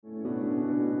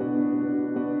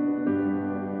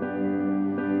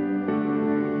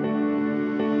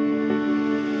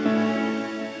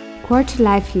Quarter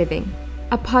Life Living,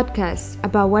 a podcast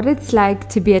about what it's like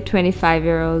to be a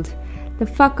 25-year-old, the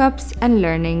fuck-ups and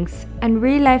learnings, and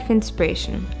real-life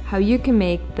inspiration, how you can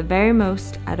make the very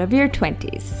most out of your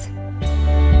 20s.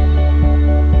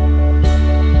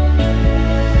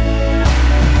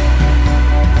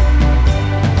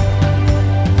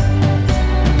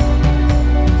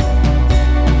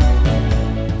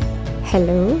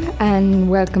 Hello and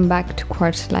welcome back to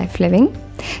Quarter Life Living.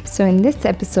 So in this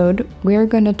episode, we're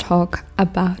going to talk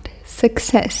about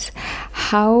success,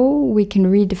 how we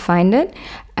can redefine it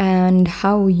and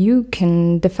how you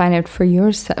can define it for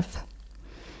yourself.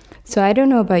 So I don't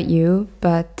know about you,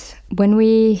 but when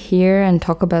we hear and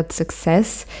talk about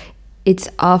success, it's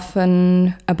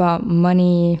often about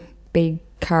money, big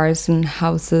cars and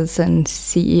houses and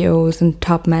CEOs and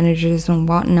top managers and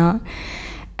whatnot.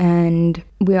 And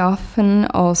we often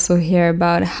also hear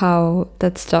about how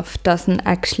that stuff doesn't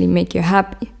actually make you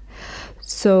happy.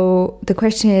 So the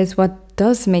question is, what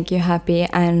does make you happy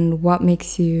and what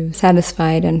makes you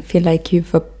satisfied and feel like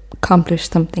you've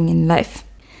accomplished something in life?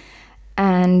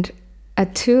 And a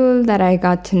tool that I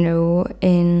got to know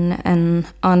in an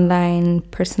online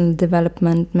personal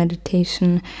development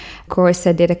meditation course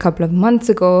I did a couple of months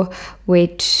ago,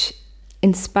 which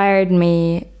inspired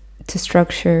me to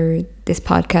structure this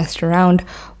podcast around,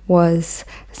 was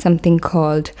something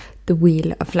called the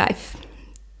Wheel of Life.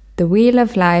 The Wheel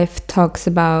of Life talks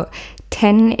about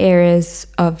 10 areas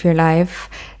of your life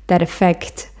that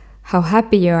affect how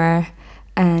happy you are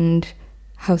and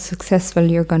how successful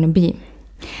you're going to be.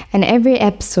 And every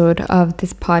episode of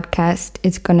this podcast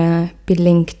is going to be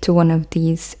linked to one of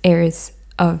these areas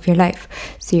of your life.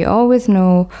 So you always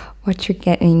know what you're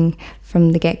getting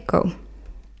from the get-go.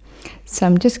 So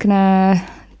I'm just gonna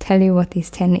tell you what these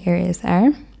 10 areas are.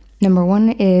 Number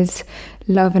 1 is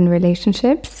love and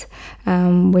relationships,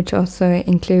 which also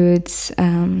includes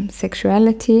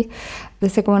sexuality. The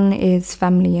second one is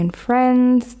family and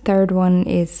friends. Third one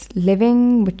is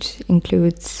living, which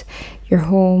includes your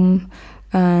home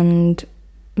and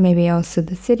maybe also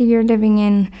the city you're living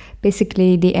in.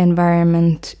 Basically the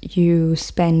environment you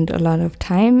spend a lot of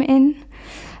time in.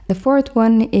 The fourth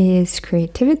one is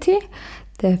creativity.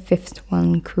 The fifth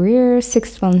one, career.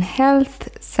 Sixth one, health.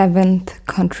 Seventh,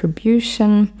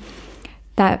 contribution.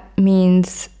 That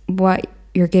means what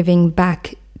you're giving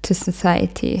back to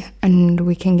society. And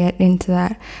we can get into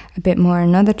that a bit more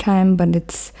another time, but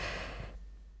it's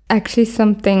actually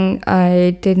something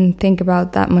I didn't think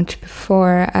about that much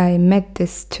before I met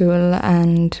this tool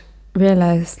and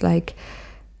realized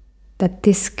that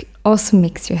this also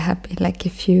makes you happy. Like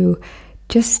if you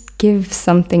just give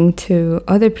something to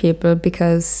other people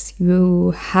because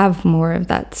you have more of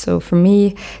that. So for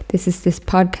me, this is this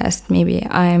podcast. Maybe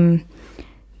I'm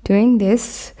doing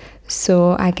this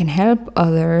so I can help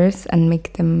others and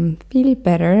make them feel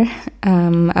better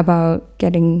about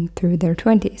getting through their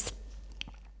 20s.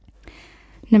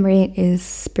 Number 8 is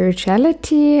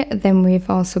spirituality. Then we've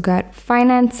also got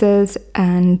finances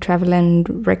and travel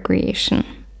and recreation.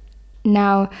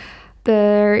 Now,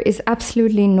 there is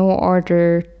absolutely no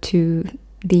order to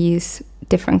these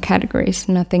different categories.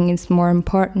 Nothing is more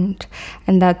important.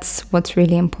 And that's what's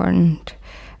really important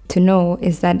to know,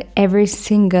 is that every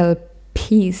single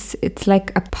piece, it's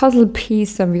like a puzzle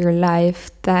piece of your life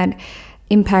that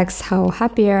impacts how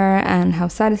happy you are and how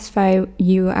satisfied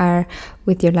you are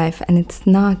with your life. And it's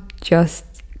not just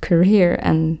career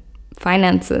and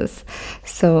finances.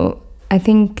 So I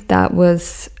think that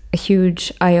was a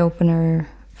huge eye-opener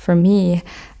for me,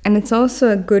 and it's also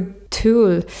a good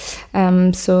tool.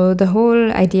 So the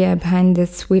whole idea behind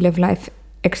this Wheel of Life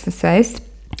exercise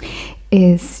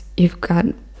is you've got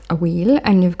a wheel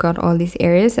and you've got all these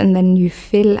areas, and then you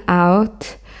fill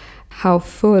out how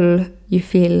full you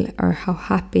feel or how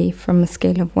happy from a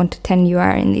scale of 1 to 10 you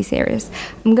are in these areas.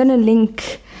 I'm gonna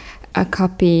link a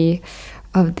copy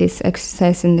of this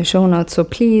exercise in the show notes, so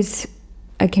please,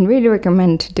 I can really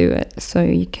recommend to do it so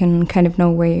you can kind of know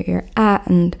where you're at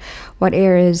and what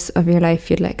areas of your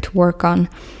life you'd like to work on.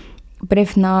 But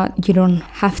if not, you don't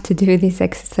have to do these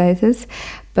exercises,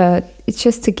 but it's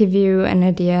just to give you an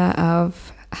idea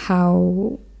of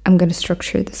how I'm going to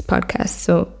structure this podcast.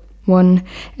 So one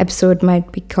episode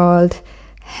might be called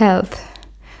Health,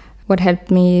 what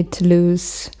helped me to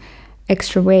lose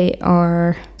extra weight,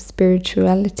 or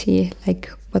spirituality, like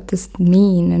what does it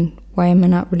mean and why am I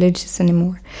not religious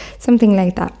anymore? Something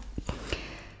like that.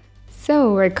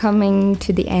 So we're coming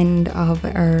to the end of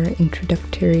our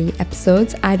introductory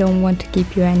episodes. I don't want to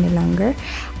keep you any longer.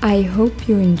 I hope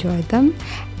you enjoyed them.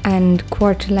 and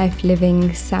Quarter Life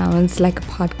Living sounds like a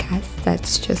podcast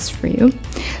that's just for you.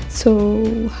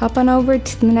 So hop on over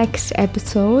to the next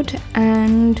episode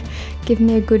and give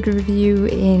me a good review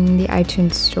in the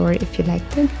iTunes store if you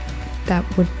liked it. That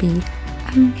would be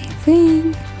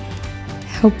amazing.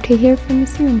 Hope to hear from you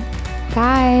soon.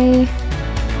 Bye.